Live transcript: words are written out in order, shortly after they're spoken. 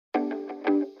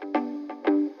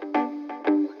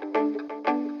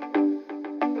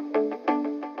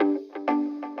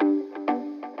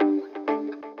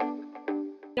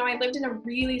I lived in a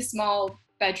really small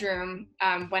bedroom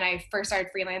when I first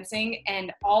started freelancing,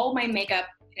 and all my makeup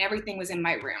and everything was in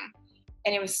my room.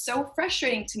 And it was so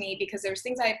frustrating to me because there was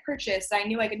things I had purchased that I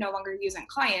knew I could no longer use on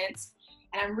clients.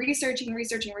 And I'm researching,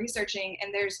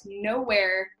 and there's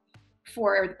nowhere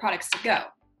for the products to go.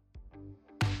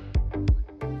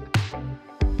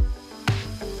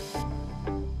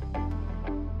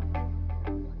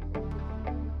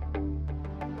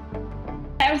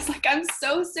 I was like, I'm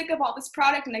so sick of all this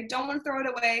product and I don't want to throw it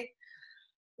away.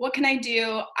 What can I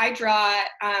do? I draw.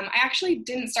 I actually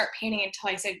didn't start painting until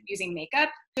I started using makeup.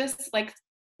 Just like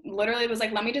literally was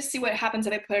like, let me just see what happens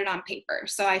if I put it on paper.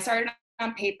 So I started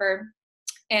on paper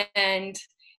and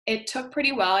it took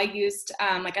pretty well. I used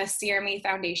like a CRME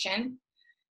foundation,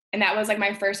 and that was like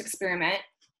my first experiment.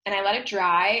 And I let it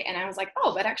dry and I was like,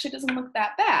 oh, that actually doesn't look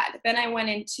that bad. Then I went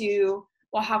into,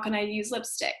 well, how can I use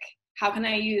lipstick? How can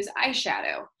I use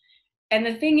eyeshadow? And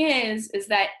the thing is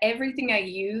that everything I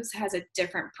use has a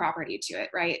different property to it,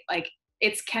 right? Like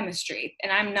it's chemistry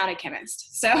and I'm not a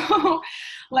chemist. So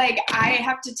like I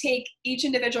have to take each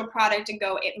individual product and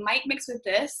go, it might mix with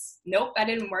this. Nope, that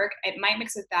didn't work. It might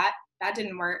mix with that. That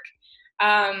didn't work.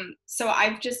 So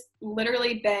I've just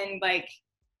literally been like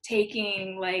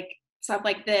taking like stuff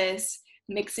like this,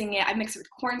 mixing it. I mix it with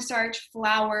cornstarch,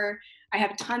 flour. I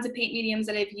have tons of paint mediums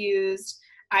that I've used.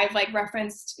 I've like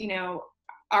referenced,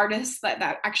 artists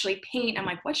that actually paint. I'm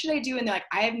like, what should I do? And they're like,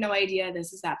 I have no idea.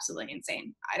 This is absolutely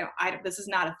insane. This is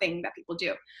not a thing that people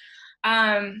do.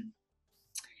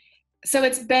 So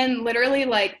it's been literally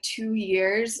like 2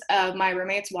 years of my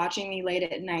roommates watching me late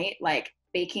at night, like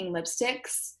baking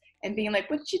lipsticks and being like,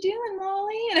 what you doing,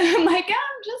 Molly? And I'm like, yeah,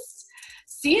 I'm just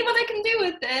seeing what I can do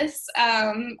with this.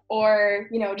 Or,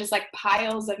 just like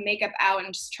piles of makeup out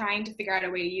and just trying to figure out a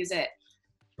way to use it.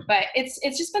 But it's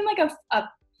just been like a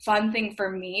fun thing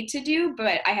for me to do,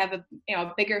 but I have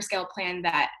a bigger scale plan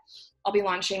that I'll be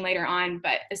launching later on.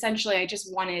 But essentially I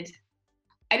just wanted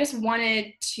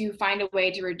to find a way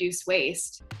to reduce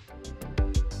waste.